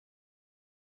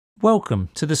Welcome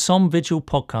to the Somme Vigil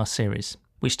podcast series,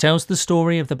 which tells the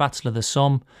story of the Battle of the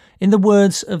Somme in the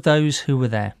words of those who were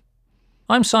there.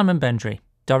 I'm Simon Bendry,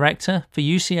 Director for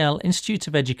UCL Institute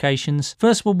of Education's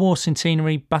First World War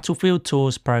Centenary Battlefield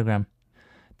Tours programme.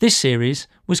 This series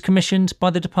was commissioned by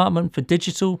the Department for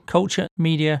Digital, Culture,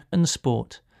 Media and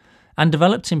Sport and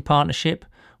developed in partnership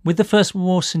with the First World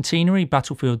War Centenary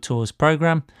Battlefield Tours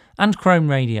programme and Chrome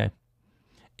Radio.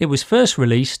 It was first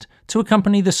released to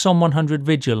accompany the Somme 100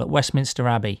 Vigil at Westminster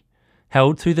Abbey,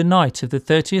 held through the night of the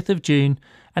 30th of June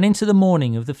and into the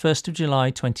morning of the 1st of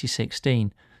July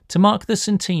 2016, to mark the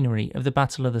centenary of the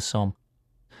Battle of the Somme.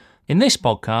 In this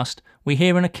podcast, we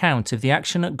hear an account of the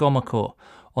action at Gommecourt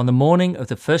on the morning of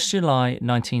the 1st July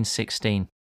 1916.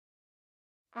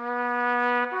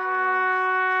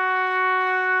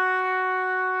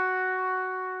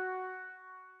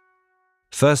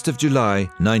 1st of July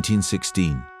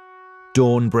 1916.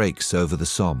 Dawn breaks over the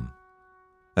Somme.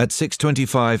 At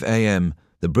 6:25 a.m,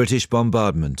 the British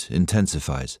bombardment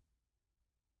intensifies.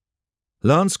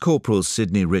 Lance Corporal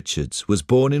Sidney Richards was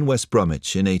born in West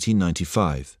Bromwich in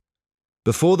 1895.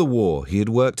 Before the war, he had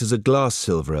worked as a glass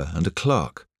silverer and a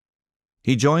clerk.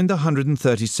 He joined the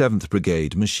 137th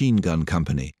Brigade Machine Gun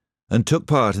Company and took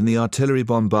part in the artillery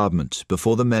bombardment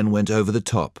before the men went over the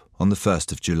top on the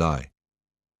 1st of July.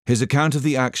 His account of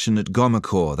the action at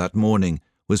Gommecourt that morning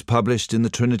was published in the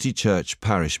Trinity Church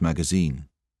Parish Magazine.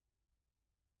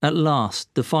 At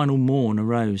last, the final morn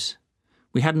arose.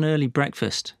 We had an early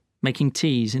breakfast, making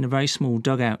teas in a very small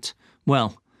dugout.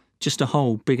 Well, just a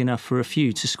hole big enough for a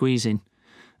few to squeeze in.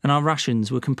 And our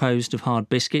rations were composed of hard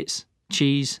biscuits,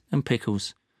 cheese and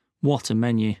pickles. What a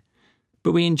menu.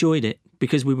 But we enjoyed it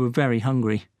because we were very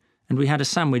hungry, and we had a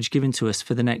sandwich given to us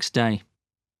for the next day.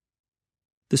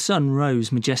 The sun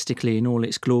rose majestically in all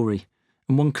its glory,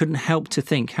 and one couldn't help to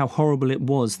think how horrible it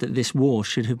was that this war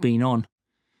should have been on.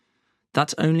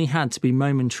 That only had to be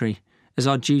momentary, as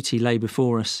our duty lay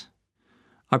before us.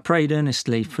 I prayed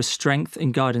earnestly for strength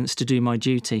and guidance to do my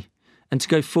duty, and to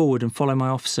go forward and follow my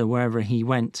officer wherever he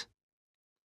went.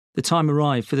 The time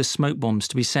arrived for the smoke bombs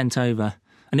to be sent over,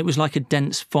 and it was like a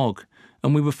dense fog,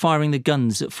 and we were firing the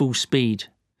guns at full speed.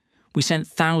 We sent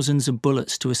thousands of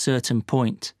bullets to a certain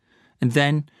point, and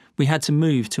then we had to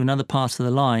move to another part of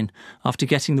the line after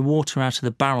getting the water out of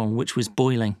the barrel, which was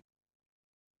boiling.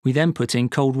 We then put in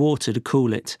cold water to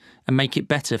cool it and make it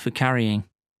better for carrying.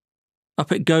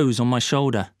 Up it goes on my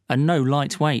shoulder, and no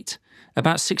light weight,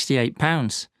 about 68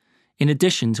 pounds, in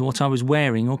addition to what I was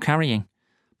wearing or carrying: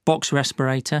 box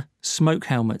respirator, smoke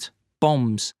helmet,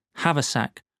 bombs,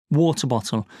 haversack, water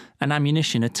bottle and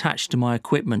ammunition attached to my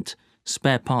equipment,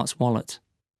 spare parts wallet.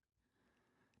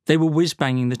 They were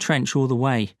whiz-banging the trench all the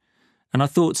way, and I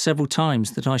thought several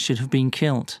times that I should have been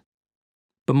killed.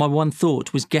 But my one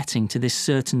thought was getting to this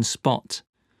certain spot,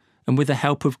 and with the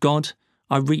help of God,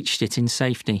 I reached it in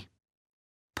safety.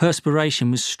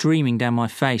 Perspiration was streaming down my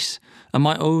face, and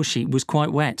my oil sheet was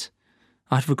quite wet.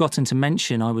 I had forgotten to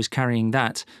mention I was carrying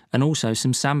that, and also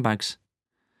some sandbags.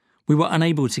 We were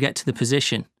unable to get to the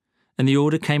position, and the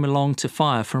order came along to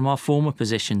fire from our former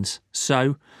positions,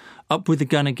 so up with the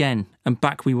gun again, and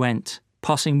back we went,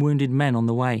 passing wounded men on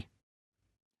the way.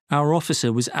 Our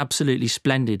officer was absolutely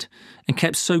splendid, and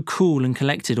kept so cool and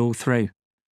collected all through.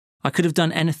 I could have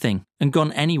done anything, and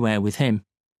gone anywhere with him.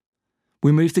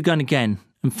 We moved the gun again,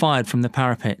 and fired from the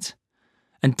parapet.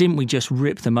 And didn't we just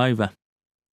rip them over?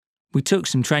 We took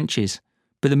some trenches,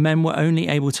 but the men were only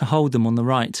able to hold them on the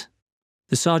right.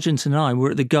 The sergeant and I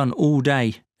were at the gun all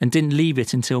day, and didn't leave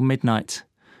it until midnight.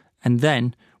 And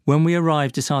then, when we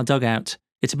arrived at our dugout,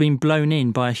 it had been blown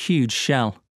in by a huge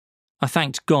shell. I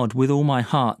thanked God with all my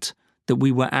heart that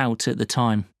we were out at the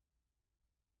time.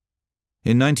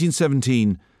 In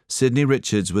 1917, Sidney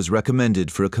Richards was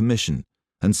recommended for a commission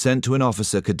and sent to an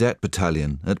officer cadet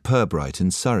battalion at Pirbright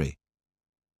in Surrey.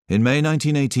 In May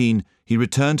 1918, he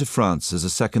returned to France as a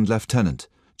second lieutenant,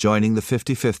 joining the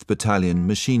 55th Battalion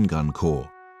Machine Gun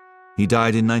Corps. He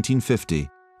died in 1950,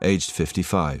 aged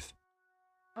 55.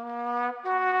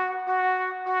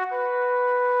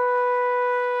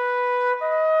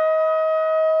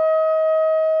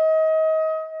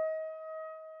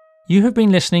 You have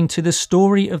been listening to The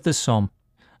Story of the Somme,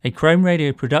 a Chrome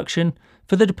Radio production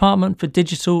for the Department for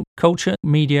Digital, Culture,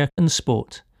 Media and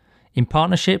Sport, in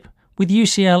partnership with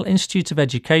UCL Institute of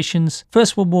Education's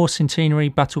First World War Centenary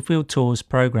Battlefield Tours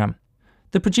programme.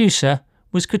 The producer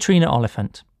was Katrina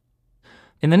Oliphant.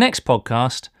 In the next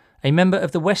podcast, a member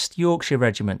of the West Yorkshire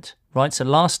Regiment writes a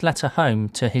last letter home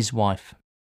to his wife.